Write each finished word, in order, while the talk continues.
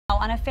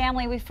On a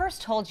family we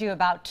first told you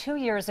about 2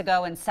 years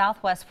ago in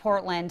Southwest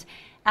Portland,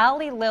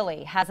 Aly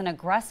Lilly has an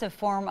aggressive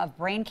form of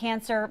brain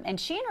cancer, and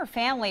she and her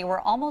family were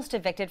almost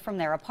evicted from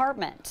their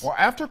apartment. Well,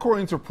 after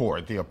Corinne's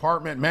report, the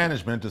apartment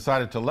management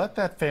decided to let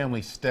that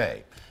family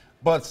stay.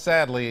 But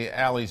sadly,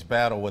 Aly's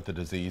battle with the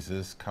disease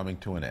is coming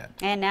to an end.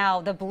 And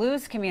now the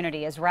blues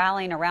community is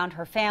rallying around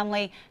her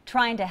family,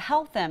 trying to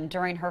help them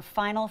during her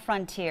final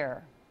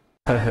frontier.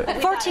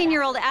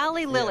 14-year-old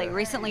Aly Lilly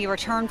recently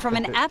returned from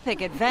an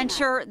epic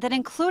adventure that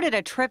included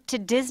a trip to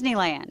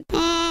Disneyland.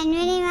 And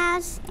Minnie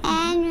Mouse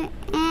and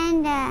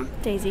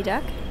Daisy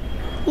Duck?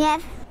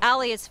 Yep.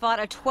 Aly has fought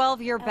a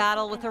 12-year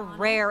battle with a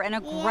rare and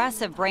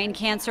aggressive brain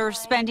cancer,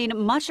 spending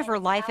much of her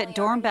life at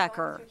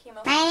Doernbecher.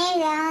 My name's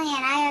Aly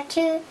and I have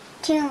 2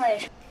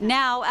 tumors.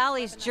 Now,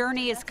 Aly's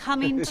journey is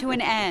coming to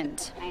an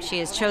end. She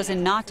has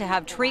chosen not to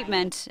have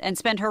treatment and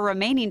spend her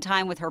remaining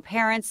time with her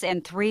parents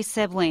and 3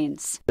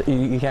 siblings.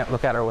 You can't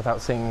look at her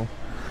without seeing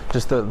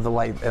just the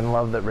light and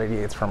love that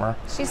radiates from her.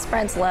 She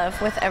spreads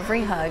love with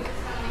every hug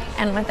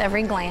and with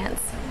every glance.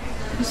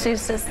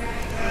 She's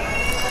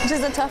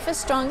the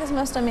toughest, strongest,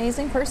 most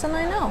amazing person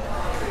I know.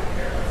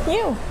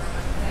 You.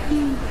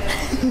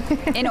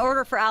 In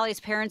order for Aly's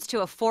parents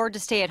to afford to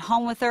stay at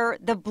home with her,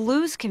 the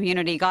blues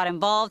community got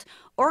involved,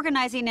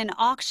 organizing an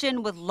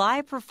auction with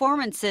live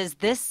performances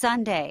this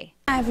Sunday.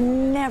 I've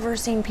never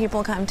seen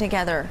people come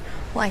together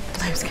like the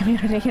blues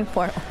community in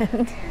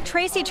Portland.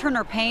 Tracy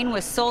Turner Payne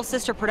with Soul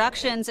Sister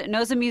Productions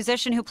knows a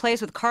musician who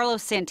plays with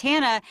Carlos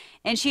Santana,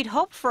 and she'd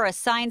hoped for a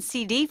signed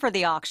CD for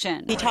the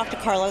auction. We talked to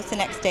Carlos the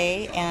next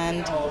day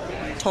and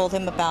told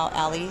him about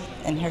Aly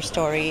and her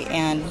story,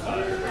 and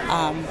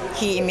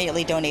he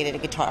immediately donated a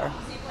guitar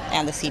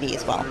and the CD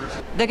as well.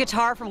 The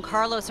guitar from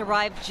Carlos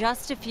arrived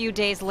just a few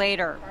days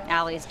later.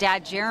 Aly's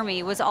dad,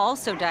 Jeremy, was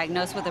also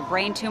diagnosed with a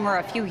brain tumor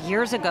a few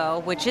years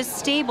ago, which is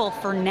stable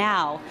for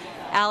now.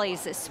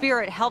 Aly's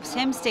spirit helps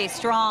him stay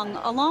strong,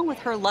 along with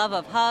her love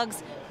of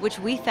hugs, which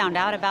we found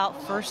out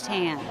about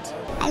firsthand.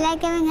 I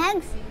like giving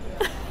hugs.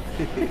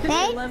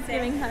 I love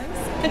giving hugs.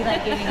 You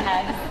like giving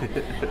hugs?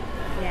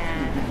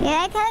 Yeah. You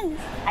like hugs?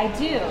 I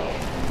do.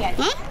 Yeah.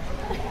 Huh?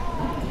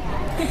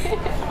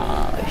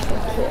 Oh, they're so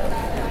cute.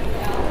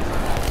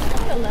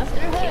 I love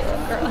her.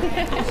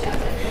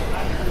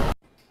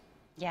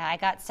 Yeah, I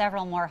got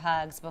several more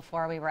hugs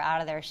before we were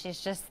out of there.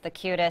 She's just the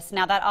cutest.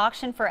 Now, that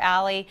auction for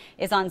Aly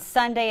is on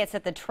Sunday. It's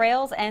at the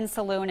Trails End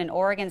Saloon in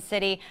Oregon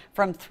City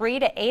from 3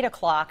 to 8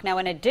 o'clock. Now,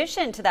 in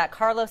addition to that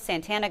Carlos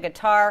Santana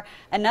guitar,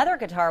 another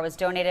guitar was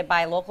donated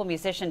by local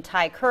musician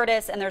Ty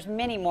Curtis, and there's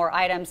many more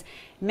items.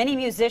 Many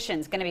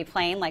musicians going to be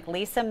playing, like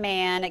Lisa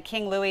Mann,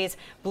 King Louie's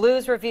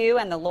Blues Review,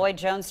 and the Lloyd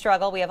Jones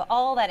Struggle. We have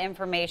all that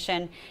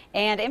information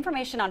and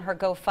information on her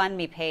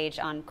GoFundMe page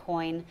on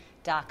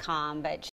coin.com. But